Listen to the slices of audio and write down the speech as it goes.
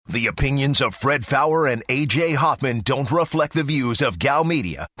The opinions of Fred Fowler and A.J. Hoffman don't reflect the views of Gal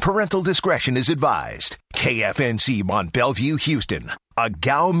Media. Parental discretion is advised. KFNC Mont Bellevue, Houston, a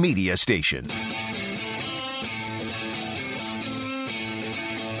Gal Media station.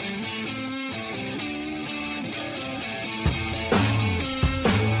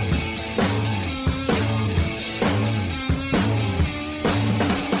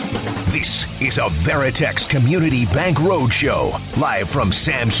 This is a Veritex Community Bank Roadshow, live from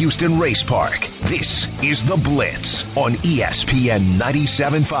Sam Houston Race Park. This is The Blitz on ESPN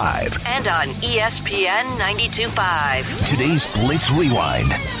 97.5. And on ESPN 92.5. Today's Blitz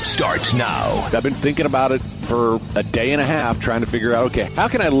Rewind starts now. I've been thinking about it for a day and a half, trying to figure out, okay, how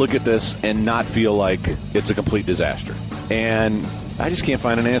can I look at this and not feel like it's a complete disaster? And I just can't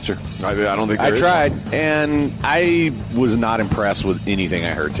find an answer. I don't think there is. I tried, and I was not impressed with anything I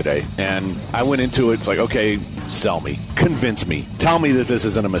heard today. And I went into it, it's like, okay, sell me. Convince me. Tell me that this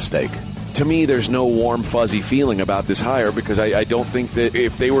isn't a mistake. To me, there's no warm, fuzzy feeling about this hire because I don't think that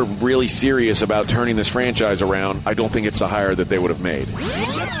if they were really serious about turning this franchise around, I don't think it's the hire that they would have made.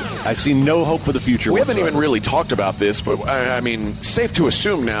 I see no hope for the future. We haven't even really talked about this, but I mean, safe to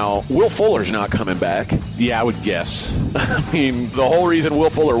assume now, Will Fuller's not coming back. Yeah, I would guess. I mean, the whole reason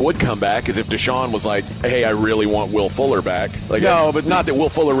Will Fuller would come back is if Deshaun was like, hey, I really want Will Fuller back. Like, no, but not that Will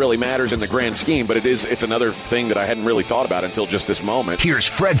Fuller really matters in the grand scheme, but it's another thing that I hadn't really thought about until just this moment. Here's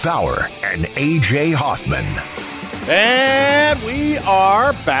Fred Fowler and A.J. Hoffman. And we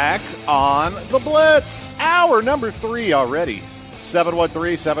are back on the Blitz. Hour number 3 already.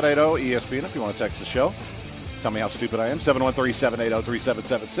 713-780-ESPN if you want to text the show. Tell me how stupid I am.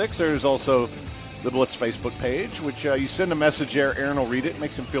 713-780-3776. There's also the Blitz Facebook page, which you send a message there. Aaron will read it.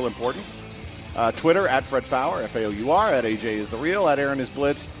 Makes him feel important. Twitter, at Fred Fowler, F-A-O-U-R. At AJ is the real. At Aaron is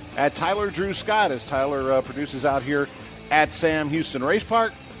Blitz. At Tyler Drew Scott, as Tyler produces out here at Sam Houston Race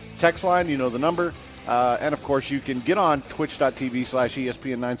Park. Text line, you know the number. And, of course, you can get on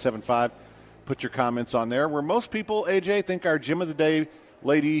twitch.tv/ESPN975. Put your comments on there, where most people, AJ, think our Gym of the Day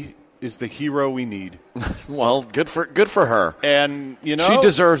lady is the hero we need. Well, good for her. And, you know, she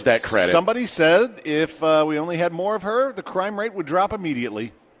deserves that credit. Somebody said if we only had more of her, the crime rate would drop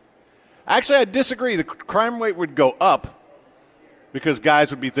immediately. Actually, I disagree. The crime rate would go up because guys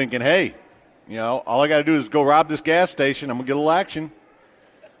would be thinking, hey, you know, all I got to do is go rob this gas station. I'm going to get a little action.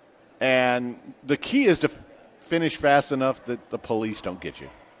 And the key is to finish fast enough that the police don't get you.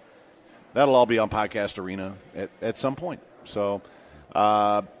 That'll all be on Podcast Arena at some point. So,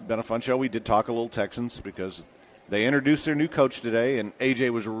 been a fun show. We did talk a little Texans because they introduced their new coach today, and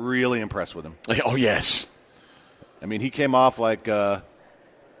AJ was really impressed with him. Oh, yes. I mean, he came off like like a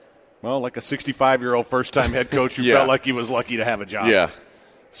 65-year-old first-time head coach who felt like he was lucky to have a job. Yeah.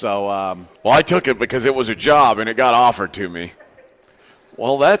 So, well, I took it because it was a job and it got offered to me.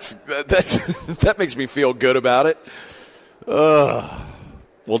 Well, that makes me feel good about it.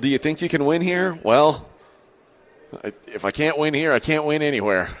 Well, do you think you can win here? Well, if I can't win here, I can't win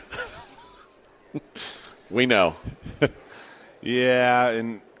anywhere. We know. Yeah,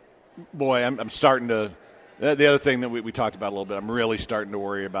 and, boy, I'm starting to – the other thing that we talked about a little bit, I'm really starting to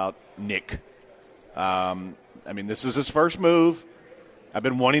worry about Nick. I mean, this is his first move. I've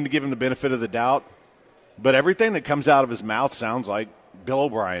been wanting to give him the benefit of the doubt, but everything that comes out of his mouth sounds like Bill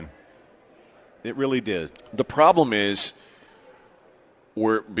O'Brien. It really did. The problem is –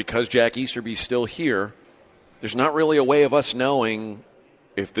 because Jack Easterby's still here, there's not really a way of us knowing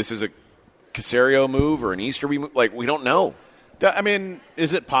if this is a Caserio move or an Easterby move. Like, we don't know. I mean,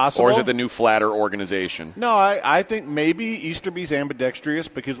 is it possible? Or is it the new flatter organization? No, I think maybe Easterby's ambidextrous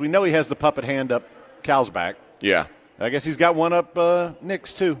because we know he has the puppet hand up Cal's back. Yeah. I guess he's got one up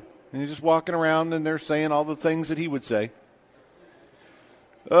Nick's, too. And he's just walking around, and they're saying all the things that he would say.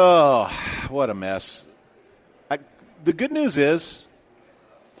 Oh, what a mess. The good news is,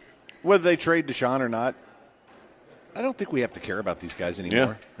 whether they trade Deshaun or not, I don't think we have to care about these guys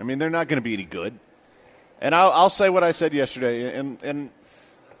anymore. Yeah. I mean, they're not going to be any good. And I'll say what I said yesterday. And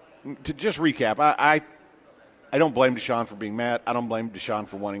to just recap, I don't blame Deshaun for being mad. I don't blame Deshaun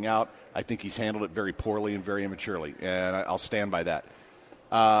for wanting out. I think he's handled it very poorly and very immaturely, and I'll stand by that.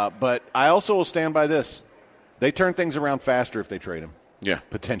 But I also will stand by this. They turn things around faster if they trade him. Yeah.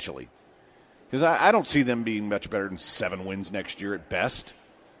 Potentially. Because I don't see them being much better than 7 wins next year at best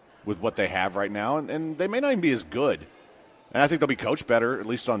with what they have right now, and they may not even be as good. And I think they'll be coached better, at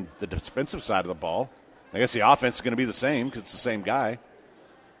least on the defensive side of the ball. I guess the offense is going to be the same because it's the same guy.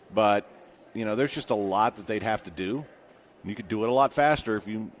 But, you know, there's just a lot that they'd have to do. And you could do it a lot faster if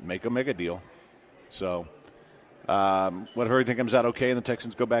you make a mega deal. So, what if everything comes out okay and the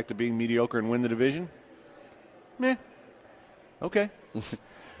Texans go back to being mediocre and win the division? Meh. Okay.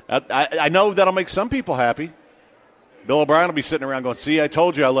 I know that'll make some people happy. Bill O'Brien will be sitting around going, see, I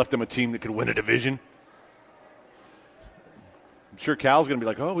told you I left him a team that could win a division. I'm sure Cal's going to be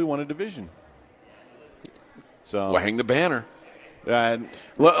like, oh, we won a division. So We'll hang the banner.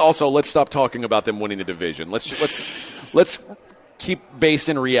 Also, let's stop talking about them winning the division. Let's keep based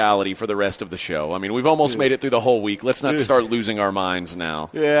in reality for the rest of the show. I mean, we've almost made it through the whole week. Let's not start losing our minds now.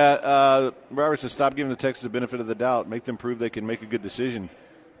 Yeah, Robert says, stop giving the Texans the benefit of the doubt. Make them prove they can make a good decision.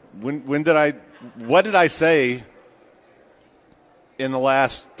 What did I say in the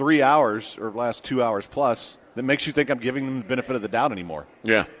last 3 hours or last 2 hours plus that makes you think I'm giving them the benefit of the doubt anymore?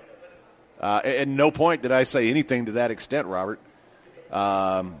 Yeah. At no point did I say anything to that extent, Robert.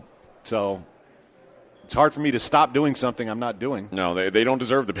 So it's hard for me to stop doing something I'm not doing. No, they don't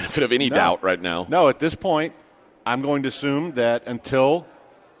deserve the benefit of any doubt right now. No, at this point, I'm going to assume that until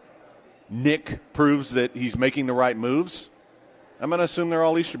Nick proves that he's making the right moves, I'm going to assume they're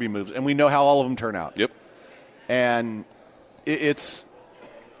all Easterby moves, and we know how all of them turn out. Yep. And he's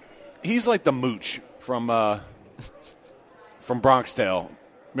like the mooch from Bronx Tale.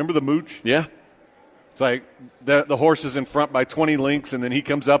 Remember the mooch? Yeah. It's like the horse is in front by 20 links, and then he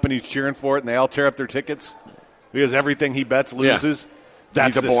comes up and he's cheering for it, and they all tear up their tickets because everything he bets loses. Yeah.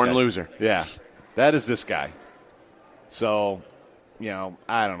 He's a born loser. Yeah. That is this guy. So,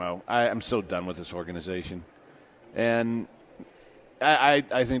 I don't know. I'm so done with this organization. And I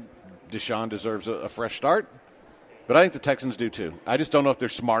think Deshaun deserves a fresh start, but I think the Texans do too. I just don't know if they're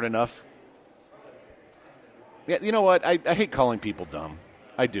smart enough. Yeah, you know what? I hate calling people dumb.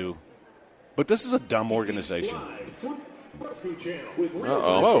 I do. But this is a dumb organization. Uh-oh.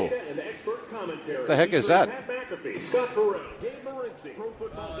 Whoa. What the heck is that?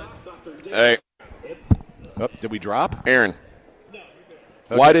 Hey. Oh, did we drop? Aaron,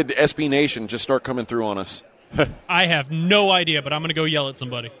 why did SB Nation just start coming through on us? I have no idea, but I'm going to go yell at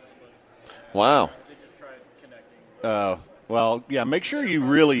somebody. Wow. Well, yeah, make sure you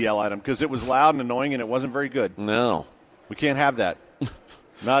really yell at him because it was loud and annoying and it wasn't very good. No. We can't have that.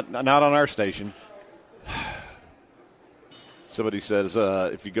 Not on our station. Somebody says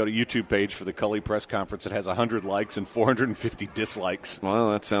if you go to YouTube page for the Cully press conference, it has 100 likes and 450 dislikes.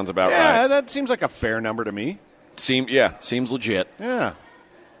 Well, that sounds about right. Yeah, that seems like a fair number to me. Seems legit. Yeah.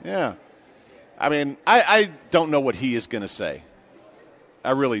 I mean, I don't know what he is going to say.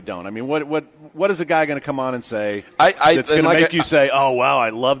 I really don't. I mean, what is a guy going to come on and say that's going to make you say, oh, wow, I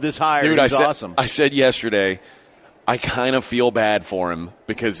love this hire. Dude, He's awesome. I said yesterday, I kind of feel bad for him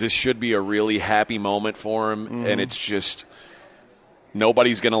because this should be a really happy moment for him, and it's just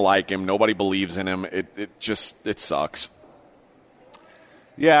nobody's going to like him. Nobody believes in him. It sucks.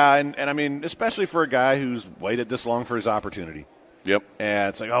 Yeah, and I mean, especially for a guy who's waited this long for his opportunity. Yep. And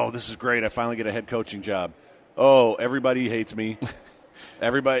it's like, oh, this is great. I finally get a head coaching job. Oh, everybody hates me.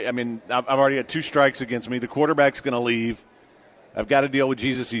 Everybody, I mean, I've already got 2 strikes against me. The quarterback's going to leave. I've got to deal with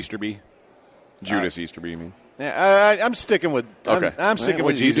Jesus Easterby. Judas Easterby, you mean? Yeah, I'm sticking with. Okay. I'm sticking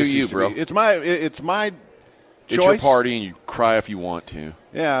with Jesus. You do you, Easterby. bro. It's my choice. It's your party, and you cry if you want to.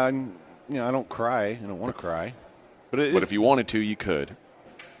 Yeah, and I don't cry. I don't want to cry. But if you wanted to, you could.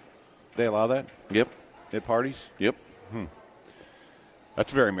 They allow that? Yep. At parties? Yep.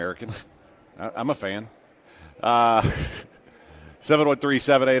 That's very American. I'm a fan.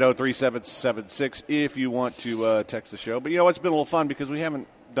 713-780-3776 if you want to text the show. But, it's been a little fun because we haven't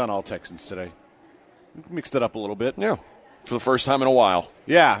done all Texans today. We've mixed it up a little bit. Yeah, for the first time in a while.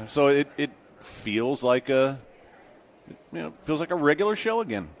 Yeah, so it feels like a regular show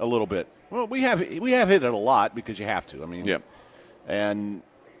again a little bit. Well, we have hit it a lot because you have to. I mean, yep. And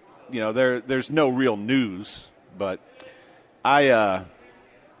there's no real news, but can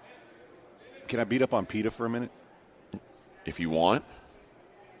I beat up on PETA for a minute? If you want.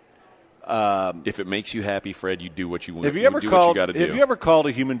 If it makes you happy, Fred, you do what you want. Have you ever called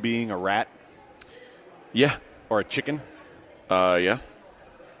a human being a rat? Yeah. Or a chicken? Yeah.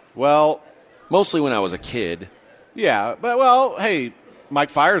 Well, mostly when I was a kid. Yeah, but hey,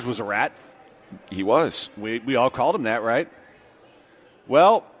 Mike Fyers was a rat. He was. We all called him that, right?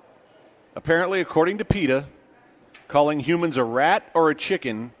 Well, apparently, according to PETA, calling humans a rat or a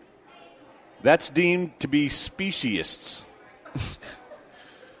chicken, that's deemed to be speciesists.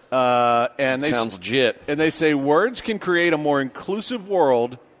 And sounds legit. And they say words can create a more inclusive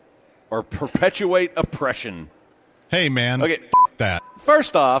world or perpetuate oppression. Hey, man. Okay, that.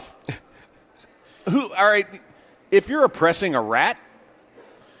 First off, all right, if you're oppressing a rat,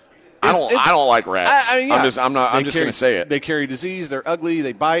 I don't like rats. Yeah. I'm just going to say it. They carry disease. They're ugly.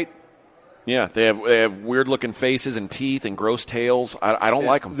 They bite. Yeah, they have weird looking faces and teeth and gross tails. I don't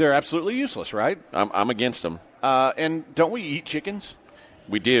like them. They're absolutely useless, right? I'm against them. And don't we eat chickens?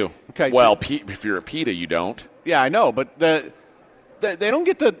 We do. Okay. Well, if you're a PETA, you don't. Yeah, I know, but they don't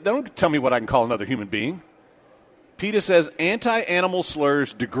get to. They don't tell me what I can call another human being. PETA says anti-animal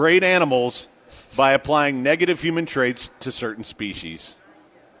slurs degrade animals by applying negative human traits to certain species.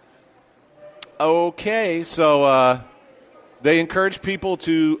 Okay, so they encourage people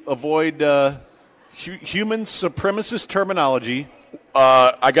to avoid human supremacist terminology.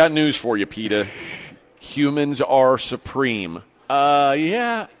 I got news for you, PETA. Humans are supreme.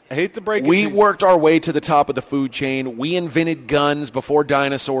 Yeah, I hate to break it. We worked our way to the top of the food chain. We invented guns before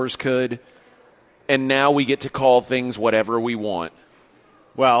dinosaurs could, and now we get to call things whatever we want.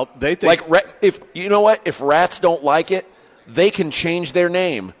 Well, they think if you know what, if rats don't like it, they can change their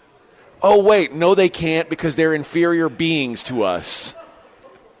name. Oh wait, no, they can't because they're inferior beings to us.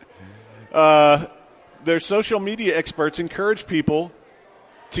 Their social media experts encourage people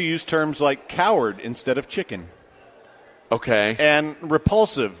to use terms like coward instead of chicken. Okay. And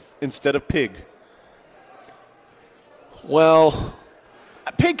repulsive instead of pig. Well,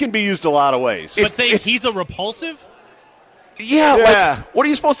 pig can be used a lot of ways. But say he's a repulsive? Yeah. Like, what are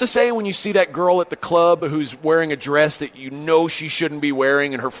you supposed to say when you see that girl at the club who's wearing a dress that you know she shouldn't be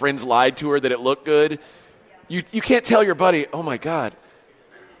wearing and her friends lied to her that it looked good? You can't tell your buddy, oh, my God,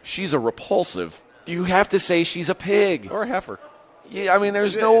 she's a repulsive. You have to say she's a pig. Or a heifer. Yeah, I mean,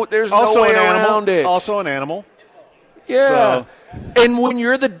 there's no way around it. Also an animal. Yeah. So. And when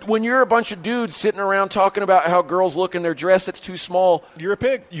you're a bunch of dudes sitting around talking about how girls look in their dress that's too small, you're a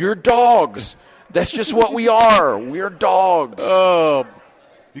pig. You're dogs. That's just what we are. We're dogs. Oh,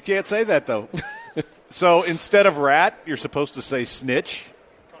 you can't say that, though. So instead of rat, you're supposed to say snitch.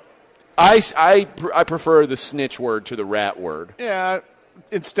 I prefer the snitch word to the rat word. Yeah.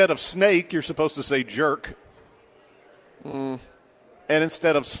 Instead of snake, you're supposed to say jerk. And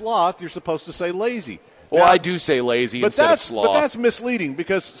instead of sloth, you're supposed to say lazy. Well, now, I do say lazy instead of sloth. But that's misleading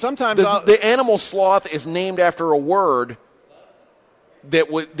because sometimes the animal sloth is named after a word that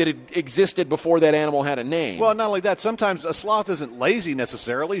existed before that animal had a name. Well, not only that, sometimes a sloth isn't lazy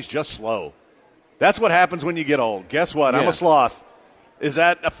necessarily, he's just slow. That's what happens when you get old. Guess what? Yeah. I'm a sloth. Is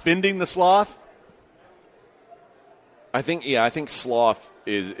that offending the sloth? I think sloth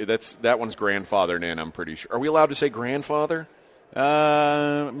that one's grandfathered in, I'm pretty sure. Are we allowed to say grandfather? That's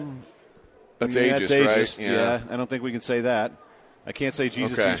ageist, right? Yeah, I don't think we can say that. I can't say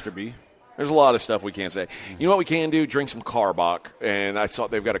Jesus used to be. There's a lot of stuff we can't say. You know what we can do? Drink some Carbach. And I saw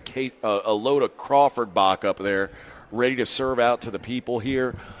they've got a load of Crawford Bach up there ready to serve out to the people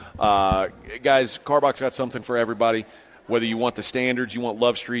here. Guys, Carbach's got something for everybody. Whether you want the standards, you want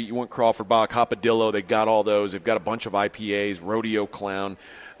Love Street, you want Crawford Bach, Hopadillo, they got all those. They've got a bunch of IPAs, Rodeo Clown.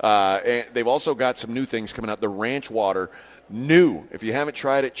 And they've also got some new things coming out. The Ranch Water, new. If you haven't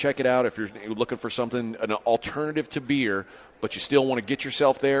tried it, check it out. If you're looking for something, an alternative to beer, but you still want to get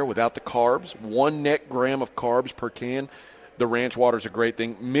yourself there without the carbs, 1 net gram of carbs per can, the Ranch Water is a great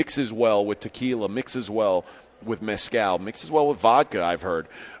thing. Mixes well with tequila, mixes well with mezcal, mixes well with vodka, I've heard.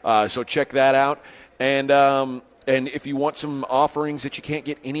 So check that out. And if you want some offerings that you can't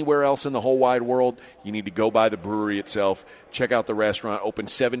get anywhere else in the whole wide world, you need to go by the brewery itself. Check out the restaurant. Open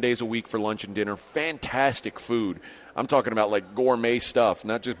 7 days a week for lunch and dinner. Fantastic food. I'm talking about like gourmet stuff,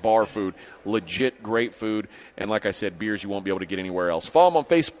 not just bar food. Legit great food. And like I said, beers you won't be able to get anywhere else. Follow them on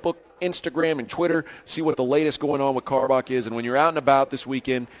Facebook, Instagram, and Twitter. See what the latest going on with Carbach is. And when you're out and about this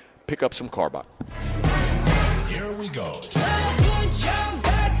weekend, pick up some Carbach. Here we go.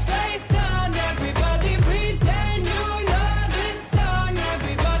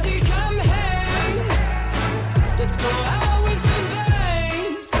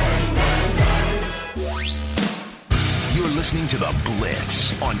 Listening to The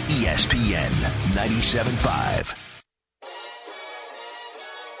Blitz on ESPN 97.5.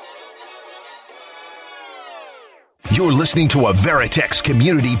 You're listening to a Veritex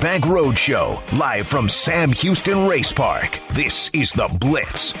Community Bank Roadshow, live from Sam Houston Race Park. This is The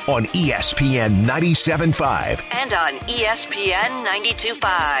Blitz on ESPN 97.5. And on ESPN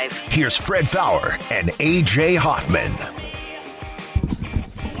 92.5. Here's Fred Fowler and A.J. Hoffman.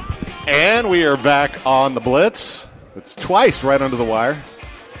 And we are back on The Blitz. It's twice right under the wire.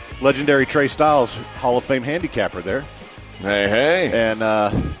 Legendary Trey Styles, Hall of Fame handicapper there. Hey. And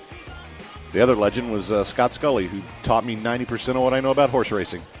the other legend was Scott Scully, who taught me 90% of what I know about horse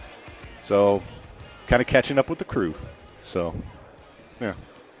racing. So, kind of catching up with the crew. So, yeah.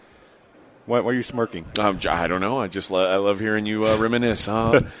 Why are you smirking? I don't know. I love hearing you reminisce.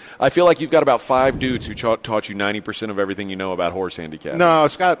 I feel like you've got about 5 dudes who taught you 90% of everything you know about horse handicap. No,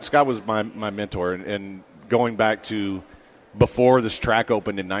 Scott was my mentor, and going back to before this track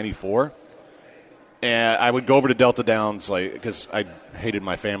opened in '94, And I would go over to Delta Downs, because I hated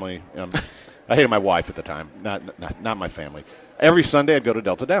my family. I hated my wife at the time, not my family. Every Sunday I'd go to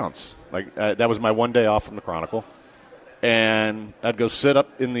Delta Downs. That was my one day off from the Chronicle. And I'd go sit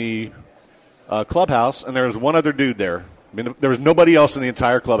up in the clubhouse, and there was one other dude there. I mean, there was nobody else in the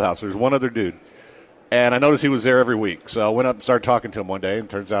entire clubhouse. There was one other dude. And I noticed he was there every week. So I went up and started talking to him one day, and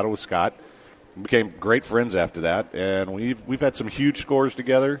it turns out it was Scott. We became great friends after that. And we've had some huge scores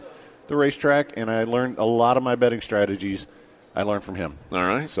together at the racetrack, and I learned a lot of my betting strategies I learned from him. All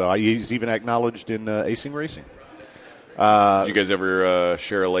right. So he's even acknowledged in Acing Racing. Did you guys ever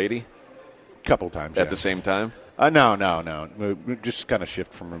share a lady? A couple times. At the same time? No. We just kind of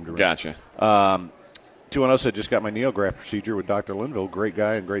shift from room to room. Gotcha. 210 said, just got my neograft procedure with Dr. Linville. Great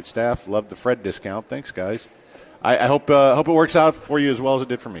guy and great staff. Loved the Fred discount. Thanks, guys. I hope it works out for you as well as it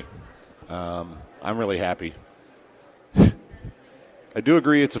did for me. I'm really happy. I do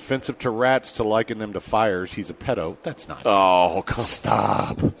agree it's offensive to rats to liken them to fires. He's a pedo. That's not. Oh, come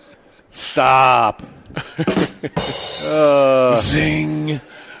Stop. Zing.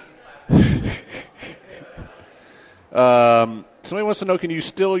 Somebody wants to know, can you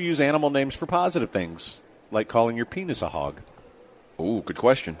still use animal names for positive things, like calling your penis a hog? Ooh, good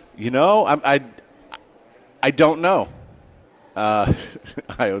question. I don't know.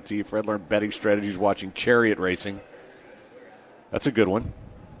 IoT, Fred learned betting strategies watching chariot racing. That's a good one.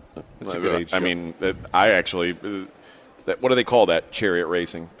 That's a good age show. I mean, I actually, what do they call that, chariot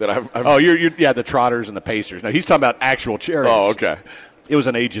racing? You're the trotters and the pacers. No, he's talking about actual chariots. Oh, okay. It was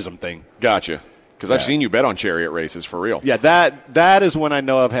an ageism thing. Gotcha. Because I've seen you bet on chariot races for real. Yeah, that is when I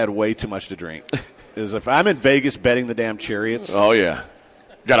know I've had way too much to drink. Is if I'm in Vegas betting the damn chariots. Oh, yeah.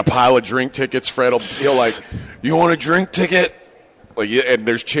 Got a pile of drink tickets. Fred will feel like, you want a drink ticket? And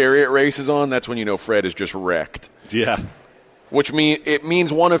there's chariot races on. That's when you know Fred is just wrecked. Yeah. Which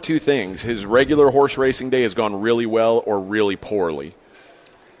means one of two things. His regular horse racing day has gone really well or really poorly.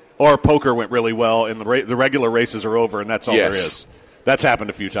 Or poker went really well and the regular races are over and that's all there is. That's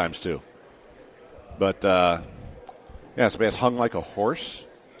happened a few times too. But, somebody has hung like a horse.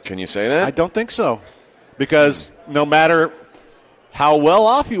 Can you say that? I don't think so. Because no matter how well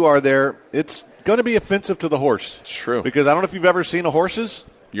off you are there, it's going to be offensive to the horse. It's true. Because I don't know if you've ever seen a horses.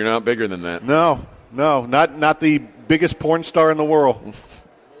 You're not bigger than that. No, not the biggest porn star in the world.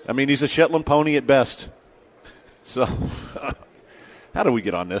 I mean, he's a Shetland pony at best. So, how do we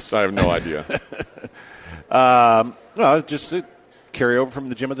get on this? I have no idea. Just a carryover from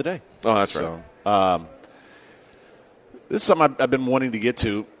the gym of the day. Oh, that's right. This is something I've been wanting to get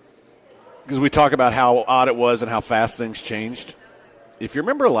to because we talk about how odd it was and how fast things changed. If you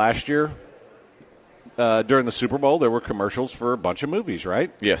remember last year, during the Super Bowl, there were commercials for a bunch of movies,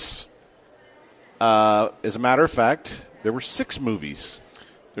 right? Yes. As a matter of fact, there were 6 movies.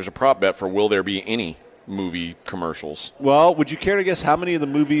 There's a prop bet for will there be any movie commercials. Well, would you care to guess how many of the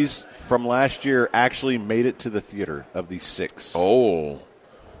movies from last year actually made it to the theater of these 6? Oh.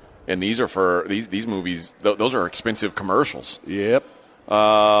 And these are for these movies. Those are expensive commercials. Yep.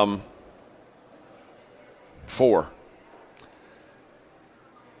 4.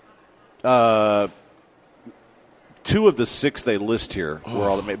 2 of the 6 they list here were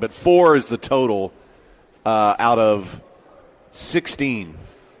all that made, but 4 is the total out of 16.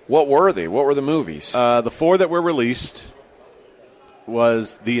 What were they? What were the movies? The 4 that were released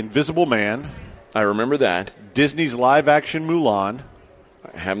was The Invisible Man. I remember that. Disney's live-action Mulan.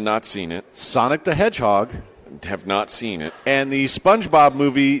 I have not seen it. Sonic the Hedgehog. Have not seen it. And the SpongeBob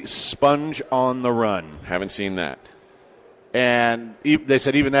movie, Sponge on the Run. Haven't seen that. And they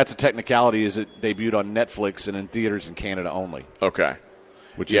said even that's a technicality, is it debuted on Netflix and in theaters in Canada only. Okay.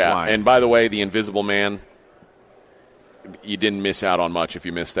 Which is why. And by the way, The Invisible Man, you didn't miss out on much if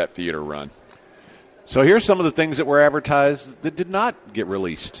you missed that theater run. So here's some of the things that were advertised that did not get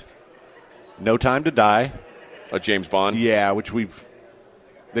released. No Time to Die. A James Bond? Yeah, which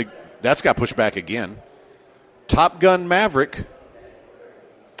that's got pushed back again. Top Gun Maverick.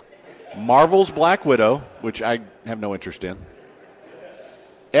 Marvel's Black Widow, which I have no interest in.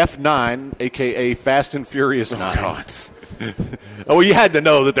 F9, a.k.a. Fast and Furious 9. Oh, God. Oh, well, you had to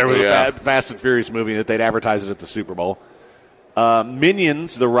know that there was a Fast and Furious movie that they'd advertise it at the Super Bowl.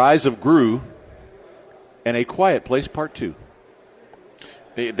 Minions, The Rise of Gru, and A Quiet Place Part 2.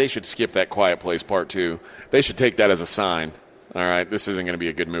 They should skip that Quiet Place Part 2. They should take that as a sign. All right, this isn't going to be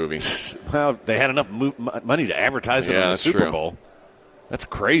a good movie. Well, they had enough money to advertise it on the Super Bowl. That's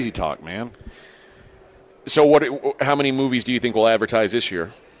crazy talk, man. So how many movies do you think will advertise this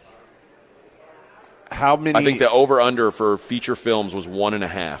year? How many? I think the over-under for feature films was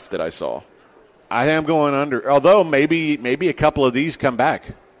 1.5 that I saw. I am going under. Although maybe a couple of these come back.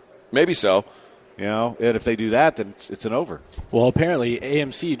 Maybe so. And if they do that, then it's an over. Well, apparently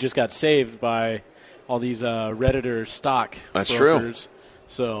AMC just got saved by all these Redditor stock That's brokers. true.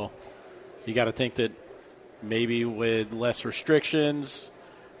 So you got to think that maybe with less restrictions,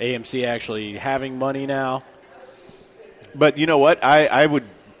 AMC actually having money now. But you know what? I would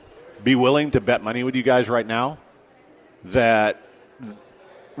be willing to bet money with you guys right now that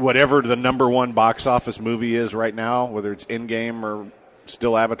whatever the number one box office movie is right now, whether it's Endgame or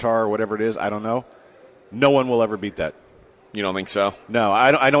still Avatar or whatever it is, I don't know. No one will ever beat that. You don't think so? No,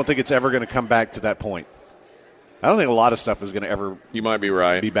 I don't think it's ever going to come back to that point. I don't think a lot of stuff is going to ever You might be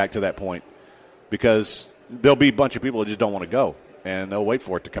right. be back to that point because there'll be a bunch of people that just don't want to go, and they'll wait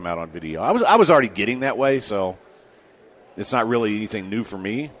for it to come out on video. I was already getting that way, so it's not really anything new for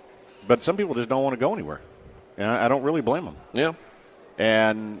me. But some people just don't want to go anywhere, and I don't really blame them. Yeah.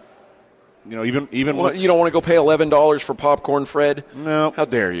 And even well, you don't want to go pay $11 for popcorn, Fred? No. How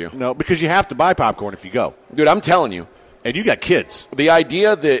dare you? No, because you have to buy popcorn if you go. Dude, I'm telling you. And you got kids. The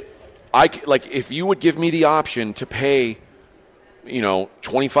idea that if you would give me the option to pay,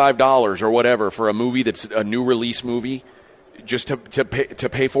 $25 or whatever for a movie that's a new release movie, just to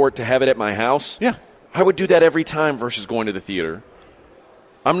pay for it to have it at my house, yeah, I would do that every time versus going to the theater.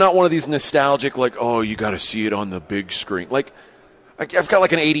 I'm not one of these nostalgic you got to see it on the big screen. I've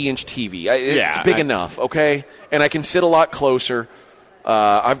got an 80-inch TV. It's big enough, okay, and I can sit a lot closer.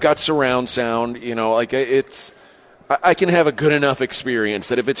 I've got surround sound. I can have a good enough experience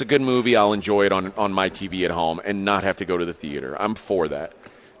that if it's a good movie, I'll enjoy it on my TV at home and not have to go to the theater. I'm for that.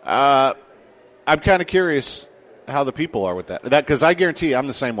 I'm kind of curious how the people are with that because I guarantee you I'm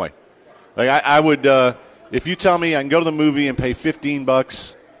the same way. I would if you tell me I can go to the movie and pay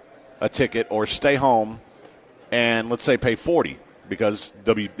 $15 a ticket or stay home and let's say pay $40 because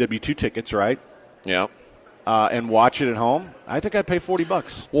there'd be two tickets, right? Yeah. And watch it at home, I think I'd pay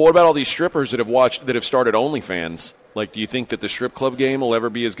 $40. Well, what about all these strippers that have started OnlyFans? Do you think that the strip club game will ever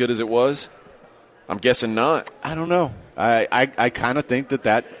be as good as it was? I'm guessing not. I don't know. I kind of think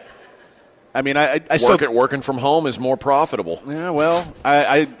that. I mean, I still working from home is more profitable. Yeah, well,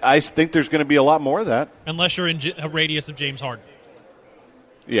 I think there's going to be a lot more of that. Unless you're in a radius of James Harden.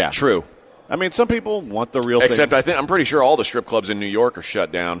 Yeah, true. I mean, some people want the real thing. Except I'm pretty sure all the strip clubs in New York are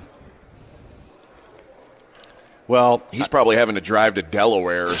shut down. Well, he's probably having to drive to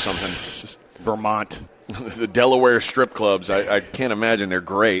Delaware or something. Vermont. The Delaware strip clubs, I can't imagine they're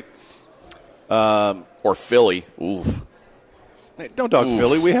great. Or Philly. Ooh. Hey, don't dog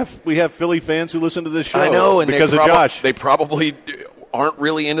Philly. We have Philly fans who listen to this show. I know, and because of Josh. They probably aren't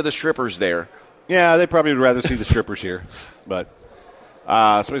really into the strippers there. Yeah, they probably would rather see the strippers here. But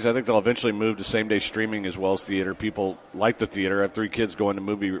I think they'll eventually move to same-day streaming as well as theater. People like the theater. I have 3 kids going to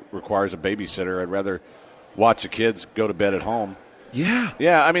movie requires a babysitter. I'd rather watch the kids go to bed at home. Yeah.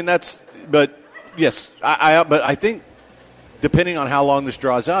 Yeah, I mean, but yes, but I think depending on how long this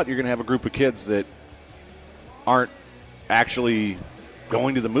draws out, you're going to have a group of kids that aren't actually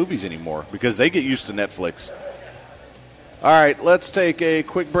going to the movies anymore because they get used to Netflix. All right, let's take a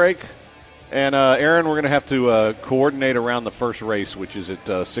quick break. And, Aaron, we're going to have to coordinate around the first race, which is at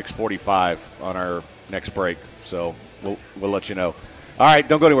 6:45 on our next break. So we'll let you know. All right,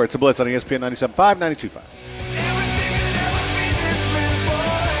 don't go anywhere. It's a Blitz on ESPN 97.5, 92.5.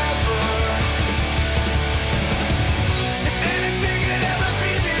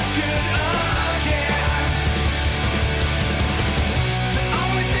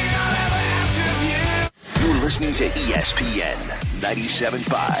 You're listening to ESPN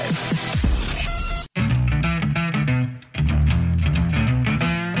 97.5.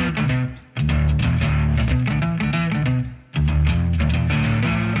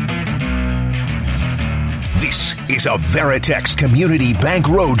 This is a Veritex Community Bank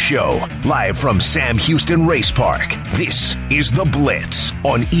Roadshow, live from Sam Houston Race Park. This is The Blitz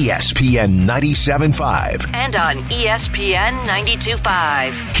on ESPN 97.5. And on ESPN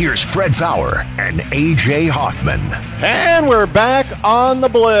 92.5. Here's Fred Fowler and A.J. Hoffman. And we're back on The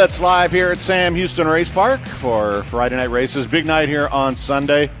Blitz, live here at Sam Houston Race Park for Friday night races. Big night here on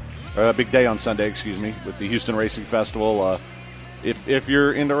Sunday. Big day on Sunday, with the Houston Racing Festival. If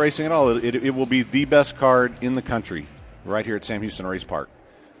you're into racing at all, it will be the best card in the country right here at Sam Houston Race Park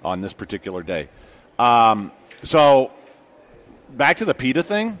on this particular day. So back to the PETA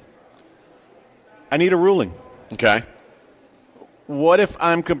thing. I need a ruling. Okay. What if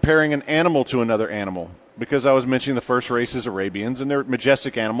I'm comparing an animal to another animal? Because I was mentioning the first race is Arabians, and they're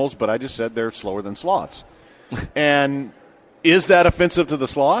majestic animals, but I just said they're slower than sloths. And is that offensive to the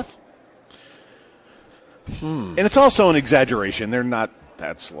sloth? And it's also an exaggeration. They're not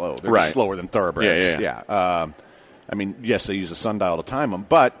that slow. They're just slower than thoroughbreds. Yeah. I mean, yes, they use a sundial to time them,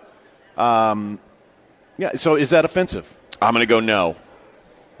 but Yeah, so is that offensive? I'm going to go no.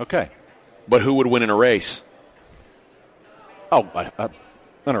 Okay. But who would win in a race? Oh,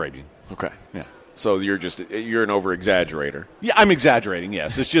 an Arabian. Okay. Yeah. So you're an over-exaggerator. Yeah, I'm exaggerating,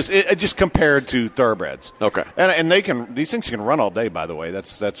 yes. It's just compared to thoroughbreds. Okay. And these things can run all day, by the way.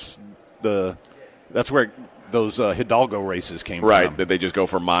 That's where those Hidalgo races came from. Right, that they just go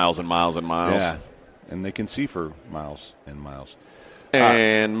for miles and miles and miles. Yeah. And they can see for miles and miles.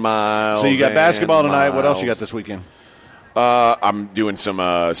 And miles. So you got basketball tonight. Miles. What else you got this weekend? I'm doing some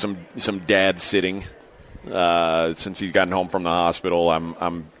dad sitting. Since he's gotten home from the hospital,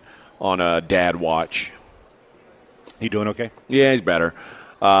 I'm on a dad watch. He doing okay? Yeah, he's better.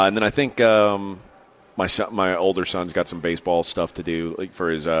 And then I think my older son's got some baseball stuff to do, like for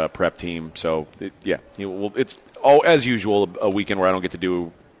his prep team. So it's as usual a weekend where I don't get to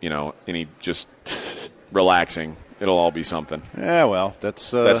do any just relaxing. It'll all be something. Yeah, well,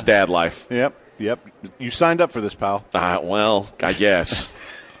 that's dad life. Yep. You signed up for this, pal. Well, I guess.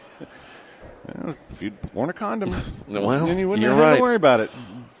 If you'd worn a condom, well, then you wouldn't you're have right. to worry about it.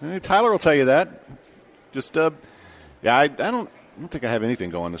 Tyler will tell you that. Just, I don't think I have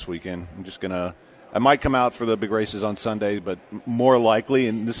anything going this weekend. I'm just I might come out for the big races on Sunday, but more likely,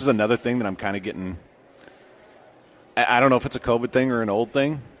 and this is another thing that I'm kind of getting, I don't know if it's a COVID thing or an old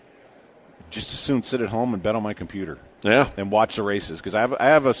thing, just as soon sit at home and bet on my computer. Yeah. And watch the races, because I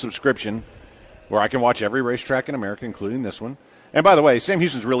have a subscription where I can watch every racetrack in America, including this one. And by the way, Sam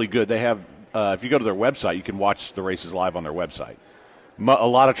Houston's really good. They have, if you go to their website, you can watch the races live on their website. A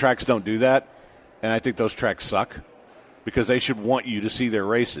lot of tracks don't do that, and I think those tracks suck because they should want you to see their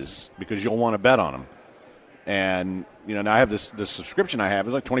races because you'll want to bet on them. And, now I have this subscription I have.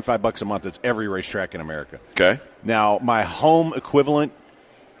 It's like $25 a month. It's every racetrack in America. Okay. Now, my home equivalent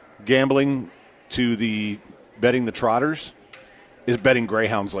gambling to the betting the Trotters is betting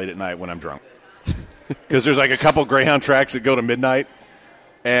Greyhounds late at night when I'm drunk. Because there's like a couple Greyhound tracks that go to midnight,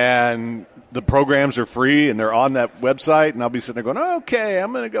 and the programs are free, and they're on that website, and I'll be sitting there going, okay,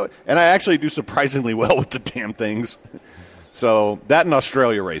 I'm going to go. And I actually do surprisingly well with the damn things. So that and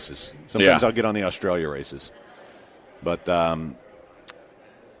Australia races. Sometimes I'll get on the Australia races. But somebody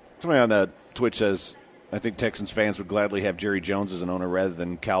on the Twitch says, I think Texans fans would gladly have Jerry Jones as an owner rather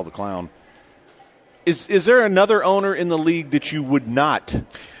than Cal the Clown. Is there another owner in the league that you would not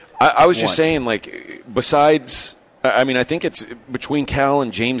I was just saying, besides, I think it's between Cal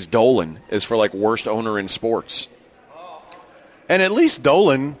and James Dolan as for, worst owner in sports. And at least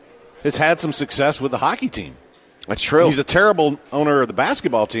Dolan has had some success with the hockey team. That's true. He's a terrible owner of the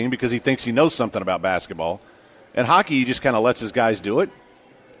basketball team because he thinks he knows something about basketball. And hockey, he just kind of lets his guys do it.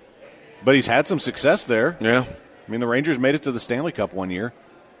 But he's had some success there. Yeah. The Rangers made it to the Stanley Cup one year.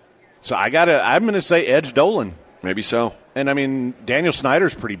 So I'm going to say edge Dolan. Maybe so. And, Daniel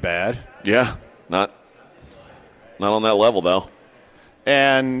Snyder's pretty bad. Yeah, not on that level, though.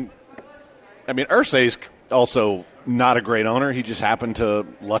 And, Irsay's also not a great owner. He just happened to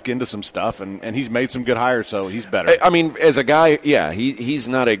luck into some stuff, and he's made some good hires, so he's better. As a guy, he's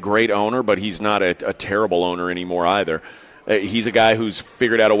not a great owner, but he's not a terrible owner anymore either. He's a guy who's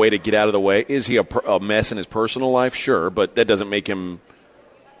figured out a way to get out of the way. Is he a mess in his personal life? Sure, but that doesn't make him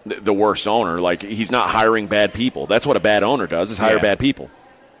the worst owner. He's not hiring bad people. That's what a bad owner does, is hire bad people.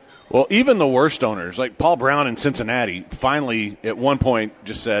 Well, even the worst owners, like Paul Brown in Cincinnati, finally at one point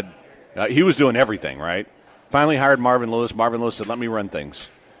just said he was doing everything, right? Finally hired Marvin Lewis. Marvin Lewis said, let me run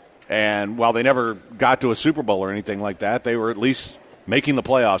things. And while they never got to a Super Bowl or anything like that, they were at least making the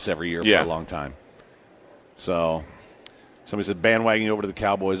playoffs every year for a long time. So somebody said, bandwagoning over to the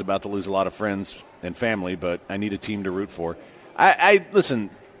Cowboys, about to lose a lot of friends and family, but I need a team to root for. Listen,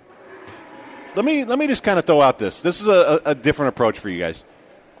 let me just kind of throw out this. This is a different approach for you guys.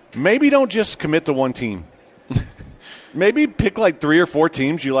 Maybe don't just commit to one team. Maybe pick 3 or 4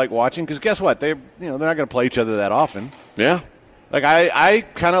 teams you like watching, because guess what? They're not going to play each other that often. Yeah. I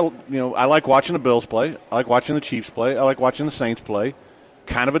kind of I like watching the Bills play. I like watching the Chiefs play. I like watching the Saints play.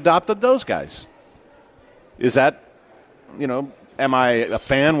 Kind of adopted those guys. Is that am I a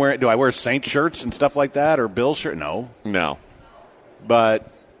fan? Do I wear Saints shirts and stuff like that, or Bills shirt? No. But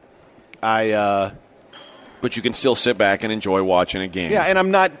but you can still sit back and enjoy watching a game. Yeah, and I'm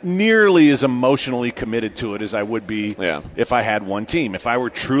not nearly as emotionally committed to it as I would be if I had one team. If I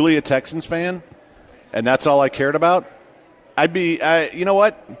were truly a Texans fan and that's all I cared about, I'd be you know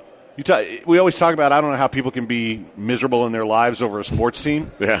what? We always talk about, I don't know how people can be miserable in their lives over a sports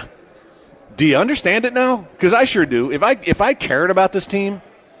team. Yeah. Do you understand it now? Because I sure do. If I cared about this team,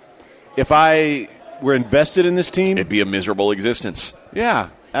 if I were invested in this team, it'd be a miserable existence. Yeah.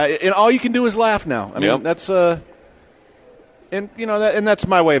 And all you can do is laugh now. That's And that's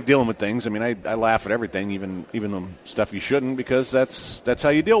my way of dealing with things. I mean, I laugh at everything, even the stuff you shouldn't, because that's how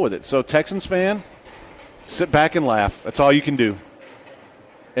you deal with it. So, Texans fan, sit back and laugh. That's all you can do,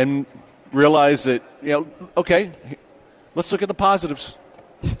 and realize that okay, let's look at the positives.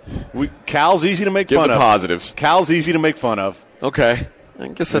 Cal's easy to make fun of. Give the positives. Cal's easy to make fun of. Okay, I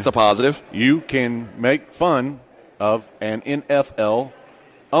guess that's a positive. You can make fun of an NFL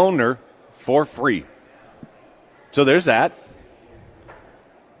owner for free. So there's that.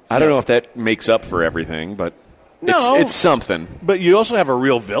 I don't know if that makes up for everything, but it's something. But you also have a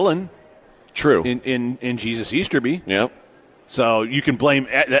real villain. True. In Jesus Easterby. Yep. So you can blame,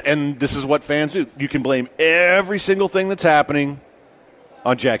 and this is what fans do, you can blame every single thing that's happening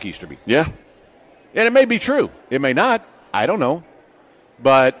on Jack Easterby. Yeah. And it may be true. It may not. I don't know.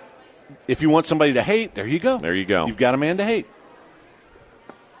 But if you want somebody to hate, there you go. There you go. You've got a man to hate.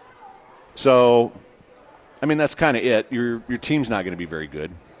 So, I mean, that's kind of it. Your team's not going to be very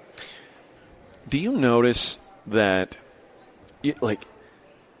good. Do you notice that,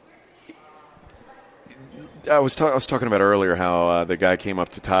 I was talking about earlier how the guy came up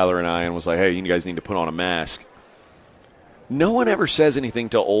to Tyler and I and was like, hey, you guys need to put on a mask. No one ever says anything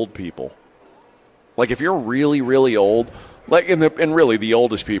to old people. Like, if you're really, really old, and really the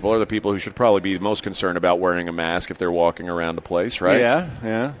oldest people are the people who should probably be most concerned about wearing a mask if they're walking around a place, right?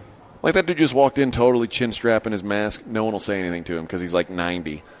 Yeah. Like, that dude just walked in totally chin-strapping his mask. No one will say anything to him because he's like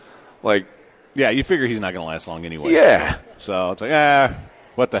 90. Like, yeah, you figure he's not going to last long anyway. Yeah. So it's like,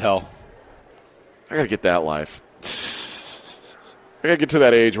 what the hell? I got to get that life. I got to get to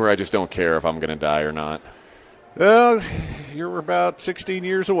that age where I just don't care if I'm going to die or not. Well, you're about 16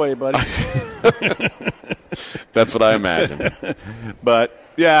 years away, buddy. That's what I imagine. But,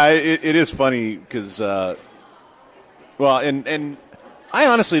 yeah, it is funny because, and I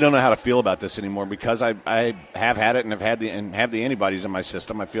honestly don't know how to feel about this anymore because I have had it and have the antibodies in my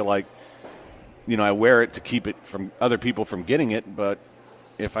system. I feel like, I wear it to keep it from other people from getting it, but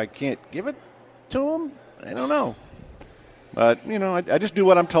if I can't give it to them, I don't know. But, I just do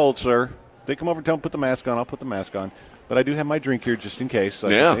what I'm told, sir. They come over and tell me put the mask on, I'll put the mask on. But I do have my drink here just in case. So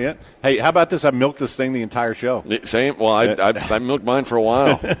yeah. Hey, how about this? I milked this thing the entire show. Same. Well, I milked mine for a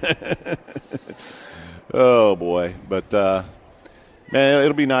while. Oh, boy. But, man,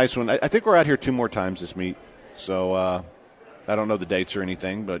 it'll be nice when I think we're out here 2 more times this meet. So I don't know the dates or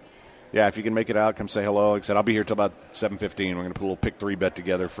anything, but yeah, if you can make it out, come say hello. Like I said, I'll be here till about 7:15. We're going to put a little pick 3 bet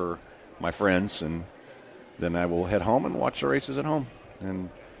together for my friends, and then I will head home and watch the races at home and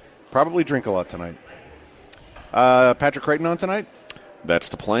probably drink a lot tonight. Patrick Creighton on tonight? That's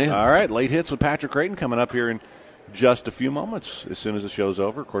the plan. All right, late hits with Patrick Creighton coming up here in just a few moments as soon as the show's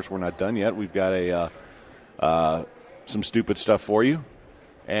over. Of course, we're not done yet. We've got some stupid stuff for you,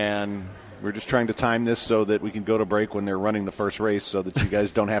 and we're just trying to time this so that we can go to break when they're running the first race so that you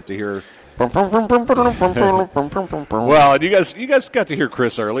guys don't have to hear. Well, you guys got to hear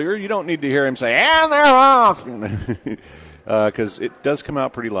Chris earlier. You don't need to hear him say, and they're off, because it does come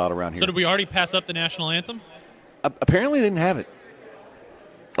out pretty loud around here. So did we already pass up the national anthem? Apparently they didn't have it.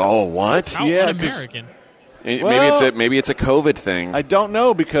 Oh, what? How Yeah, un-American. Maybe it's a COVID thing. I don't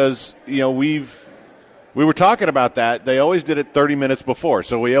know because, we were talking about that. They always did it 30 minutes before,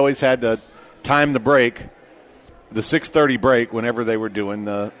 so we always had to time the break, the 6:30 break, whenever they were doing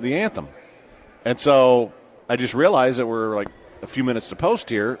the anthem. And so I just realized that we're like a few minutes to post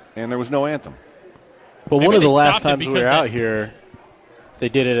here, and there was no anthem. But Maybe one of the they last stopped it times we were because out here, they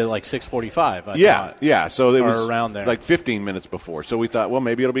did it at like 6:45. I thought. Yeah. So it Or was around there. like 15 minutes before. So we thought, well,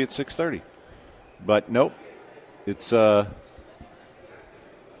 maybe it'll be at 6:30. But nope. It's and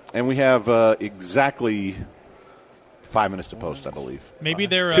we have exactly 5 minutes to post, I believe. Maybe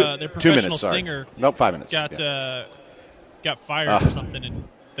their 2 professional minutes, sorry. singer Nope, 5 minutes. got fired or something, and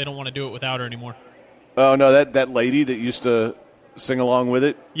they don't want to do it without her anymore. Oh, no, that lady that used to sing along with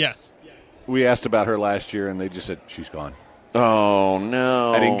it, Yes. we asked about her last year, and they just said, she's gone. Oh,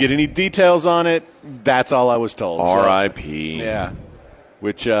 no. I didn't get any details on it. That's all I was told. R.I.P. So, yeah.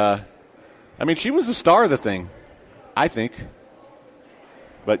 Which, she was the star of the thing, I think.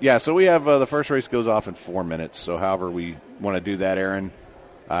 But, yeah, so we have the first race goes off in 4 minutes. So however we want to do that, Aaron,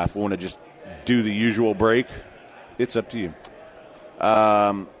 if we want to just do the usual break, it's up to you.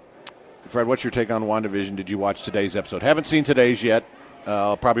 Fred, what's your take on WandaVision? Did you watch today's episode? Haven't seen today's yet.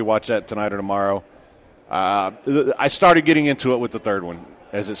 I'll probably watch that tonight or tomorrow. I started getting into it with the third one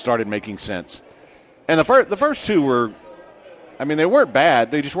as it started making sense. And the first 2 were, they weren't bad.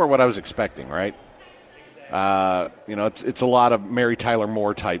 They just weren't what I was expecting, right? It's a lot of Mary Tyler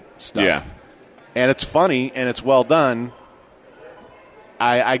Moore type stuff. Yeah. And it's funny and it's well done.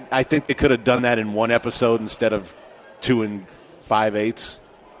 I think they could have done that in one episode instead of 2 and 5/8.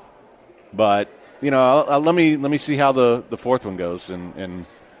 But let me see how the fourth one goes,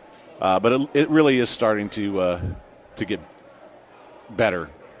 but it really is starting to get better,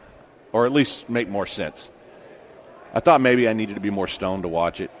 or at least make more sense. I thought maybe I needed to be more stoned to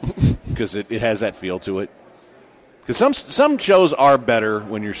watch it because it has that feel to it. Because some shows are better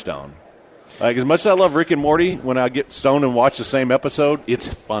when you're stoned. Like, as much as I love Rick and Morty, when I get stoned and watch the same episode, it's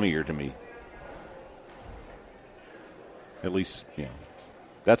funnier to me. At least,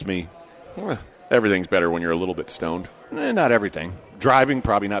 that's me. Well, everything's better when you're a little bit stoned. Not everything. Driving,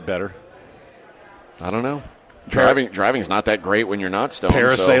 probably not better. I don't know. Driving's not that great when you're not stoned.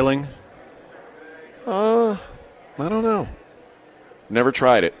 Parasailing? I don't know. Never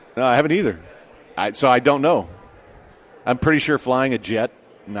tried it. No, I haven't either. So I don't know. I'm pretty sure flying a jet,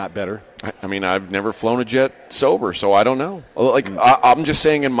 not better. I mean, I've never flown a jet sober, so I don't know. I'm just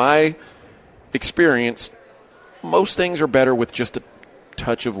saying, in my experience, most things are better with just a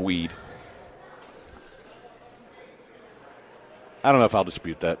touch of weed. I don't know if I'll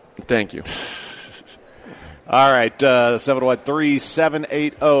dispute that. Thank you. All right,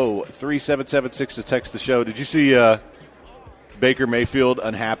 701-3780-3776 to text the show. Did you see Baker Mayfield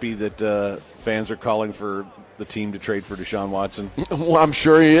unhappy that fans are calling for the team to trade for Deshaun Watson? Well, I'm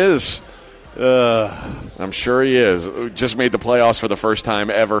sure he is. I'm sure he is. Just made the playoffs for the first time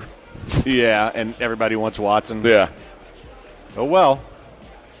ever. Yeah, and everybody wants Watson. Yeah. Oh, well.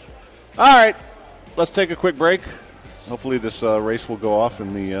 All right, let's take a quick break. Hopefully this race will go off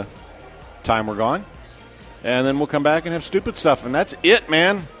in the time we're gone. And then we'll come back and have stupid stuff. And that's it,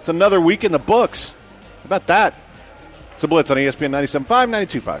 man. It's another week in the books. How about that? It's the Blitz on ESPN 97.5,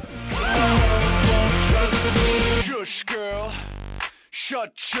 92.5. Shush, girl.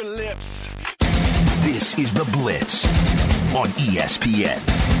 Shut your lips. This is the Blitz on ESPN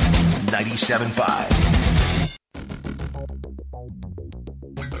 97.5.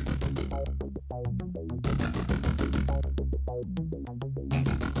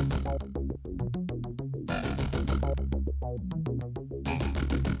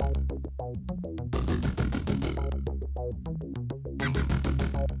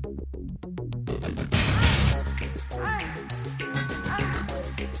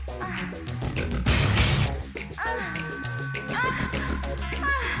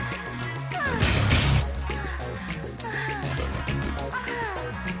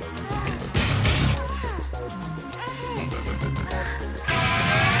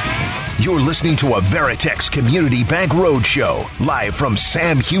 You're listening to a Veritex Community Bank Roadshow, live from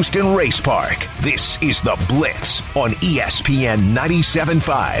Sam Houston Race Park. This is The Blitz on ESPN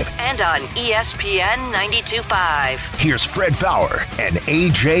 97.5. And on ESPN 92.5. Here's Fred Fowler and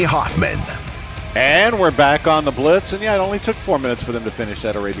A.J. Hoffman. And we're back on The Blitz. And, yeah, it only took 4 minutes for them to finish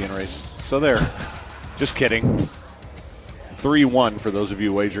that Arabian race. So there. Just kidding. 3-1 for those of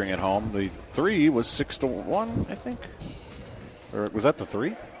you wagering at home. The 3 was 6-1, I think. Or was that the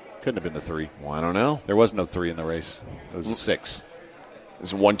 3? Couldn't have been the 3. Well, I don't know. There was no 3 in the race. It was a 6.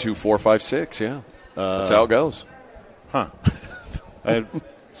 It's 1, 2, 4, 5, 6, yeah. That's how it goes. Huh. I'm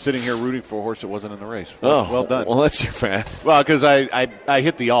sitting here rooting for a horse that wasn't in the race. Well done. Well, that's your fan. Well, because I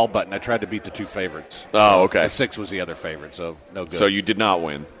hit the all button. I tried to beat the 2 favorites. Oh, okay. The 6 was the other favorite, so no good. So you did not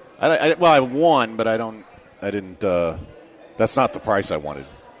win. I won, but I didn't. That's not the price I wanted.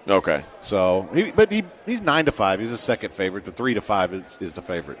 Okay. So, he's 9-5. He's a second favorite. The 3-5 is the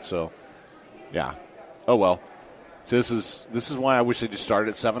favorite. So, yeah. Oh well. So this is why I wish they just started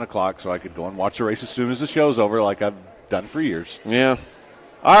at 7:00 so I could go and watch the race as soon as the show's over, like I've done for years. Yeah.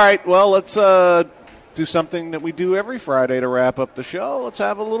 All right. Well, let's do something that we do every Friday to wrap up the show. Let's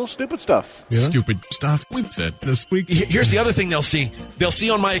have a little stupid stuff. Yeah. Stupid stuff we've said this week. Here's the other thing they'll see. They'll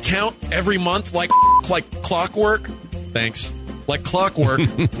see on my account every month like clockwork. Thanks. Like clockwork.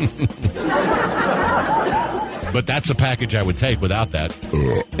 But that's a package I would take without that.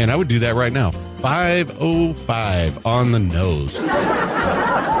 And I would do that right now. 5:05 on the nose.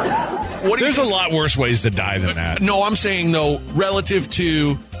 There's a lot worse ways to die than that. No, I'm saying, though, relative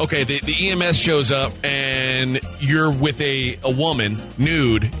to, okay, the EMS shows up and you're with a woman,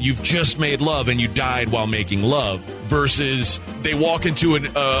 nude, you've just made love and you died while making love, versus they walk into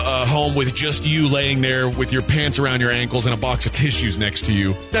a home with just you laying there with your pants around your ankles and a box of tissues next to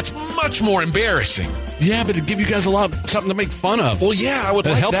you. That's much more embarrassing. Yeah, but it'd give you guys something to make fun of. Well, yeah, I would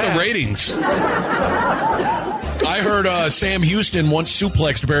like help that. the ratings. I heard Sam Houston once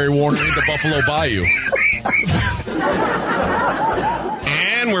suplexed Barry Warner into Buffalo Bayou.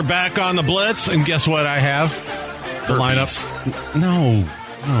 And we're back on the Blitz, and guess what I have? The lineup. No.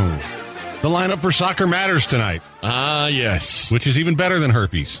 The lineup for Soccer Matters tonight. Ah, yes. Which is even better than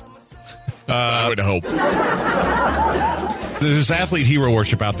herpes. I would hope. There's athlete hero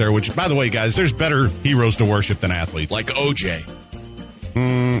worship out there, which, by the way, guys, there's better heroes to worship than athletes. Like OJ.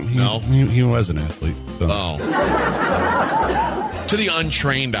 No. He was an athlete. So. Oh. To the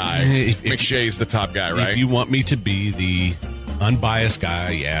untrained eye, McShay's the top guy, right? If you want me to be the unbiased guy,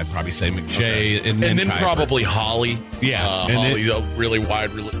 yeah, I'd probably say McShay. Okay. And then Kuiper. Probably Holly. Yeah. Holly's a really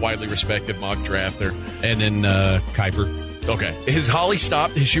widely respected mock drafter. And then Kuiper. Okay. Has Holly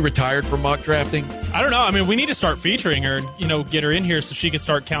stopped? Has she retired from mock drafting? I don't know. I mean, we need to start featuring her and, get her in here so she can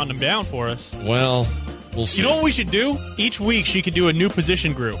start counting them down for us. Well, we'll see. You know what we should do? Each week she could do a new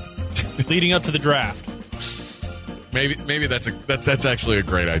position group leading up to the draft. Maybe that's actually a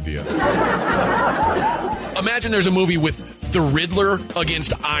great idea. Imagine there's a movie with the Riddler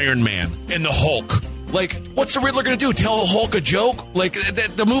against Iron Man and the Hulk. Like, what's the Riddler going to do? Tell the Hulk a joke? Like,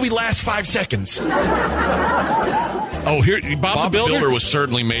 the movie lasts 5 seconds. Oh, here, Bob the Builder was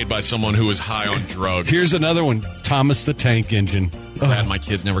certainly made by someone who was high on drugs. Here's another one, Thomas the Tank Engine. Glad my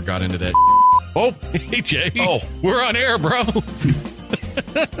kids never got into that. Oh, hey, Jay. Oh. We're on air, bro.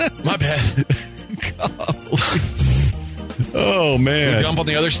 My bad. Oh, man. We dump on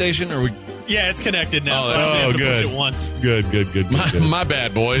the other station, or we... Yeah, it's connected now. Oh, so I only have to good. push it once. Good. My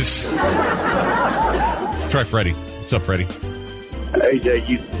bad, boys. Try Freddie. What's up, Freddie? Hey, Jay,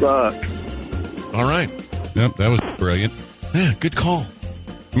 you suck. All right. Yep, that was brilliant. Yeah, good call.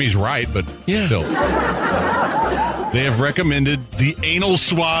 I mean, he's right, but still. They have recommended the anal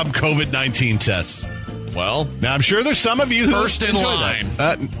swab COVID-19 test. Well, now I'm sure there's some of you who first in line.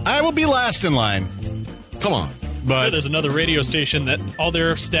 I will be last in line. Come on. But there's another radio station that all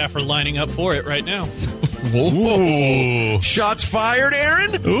their staff are lining up for it right now. Whoa. Shots fired,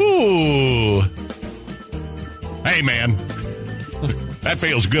 Aaron? Ooh. Hey, man. That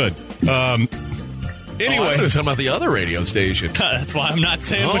feels good. Anyway. I was talking about the other radio station. That's why I'm not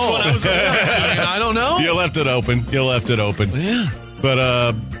saying which one I was on. I don't know. You left it open. Yeah.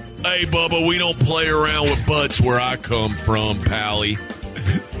 But, hey, Bubba, we don't play around with butts where I come from, Pally.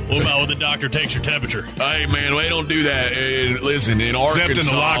 What about when the doctor takes your temperature? Hey, man, we don't do that. Listen, in Arkansas. Except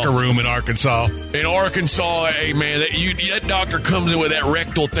in the locker room in Arkansas. In Arkansas, hey, man, that doctor comes in with that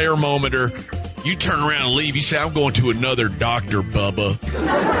rectal thermometer. You turn around and leave. You say, I'm going to another doctor, Bubba.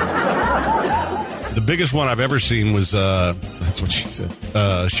 The biggest one I've ever seen was... that's what she said.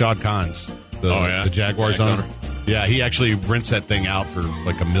 Shad Khan's. The Jaguars owner. Yeah, he actually rents that thing out for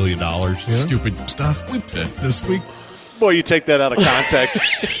like $1 million. Yeah. Stupid stuff we said this week. Boy, you take that out of context.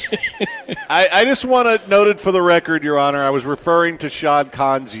 I just want to note it for the record, Your Honor. I was referring to Shad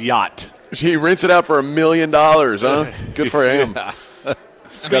Khan's yacht. He rents it out for $1 million, huh? Good for him. Yeah.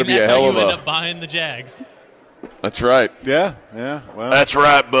 It's got to be a hell of a... That's how you end up buying the Jags. That's right. Yeah. Well, that's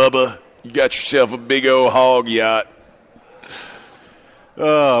right, Bubba. You got yourself a big old hog yacht.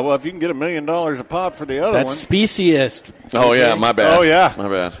 Well, if you can get $1 million a pop for the other one. That's speciest. Oh, yeah, my bad. Oh, yeah. My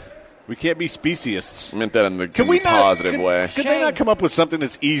bad. We can't be speciesists. I meant that in the positive way. Could they not come up with something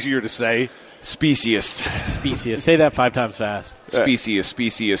that's easier to say? Speciest. Speciest. Say that 5 times fast. Speciest.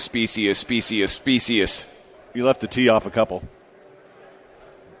 You left the T off a couple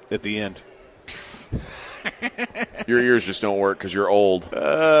at the end. Your ears just don't work because you're old.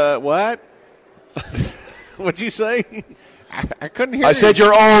 What? What'd you say? I couldn't hear you. I said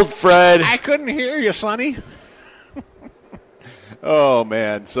you're old, Fred. I couldn't hear you, Sonny. Oh,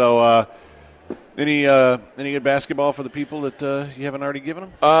 man. So, any good basketball for the people that you haven't already given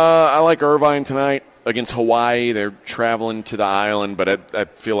them? I like Irvine tonight against Hawaii. They're traveling to the island, but I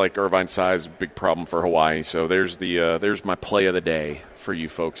feel like Irvine's size is a big problem for Hawaii. So there's my play of the day for you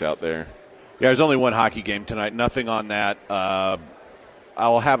folks out there. Yeah, there's only one hockey game tonight. Nothing on that.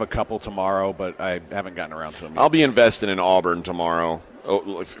 I'll have a couple tomorrow, but I haven't gotten around to them yet. I'll be investing in Auburn tomorrow.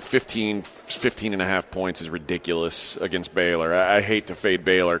 15 and a half points is ridiculous against Baylor. I hate to fade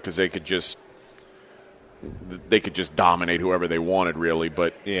Baylor because they could just dominate whoever they wanted, really.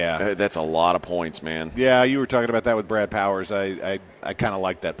 But yeah, that's a lot of points, man. Yeah, you were talking about that with Brad Powers. I kind of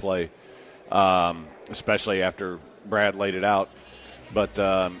like that play, especially after Brad laid it out. But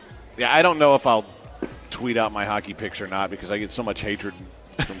yeah, I don't know if I'll tweet out my hockey picks or not because I get so much hatred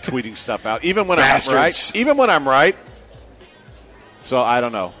from tweeting stuff out, even when I'm right. Even when I'm right. So I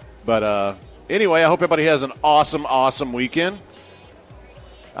don't know. But anyway, I hope everybody has an awesome, awesome weekend.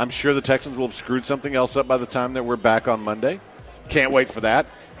 I'm sure the Texans will have screwed something else up by the time that we're back on Monday. Can't wait for that.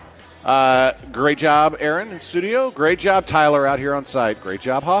 Great job, Aaron, in studio. Great job, Tyler, out here on site. Great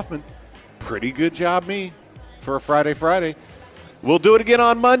job, Hoffman. Pretty good job, me, for a Friday. We'll do it again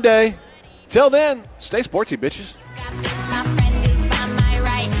on Monday. Till then, stay sportsy, bitches.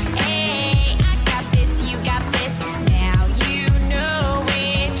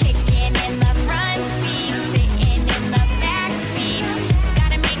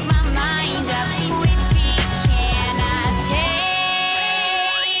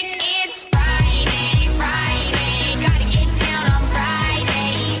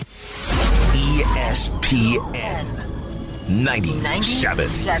 ESPN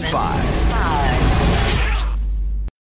 97.5.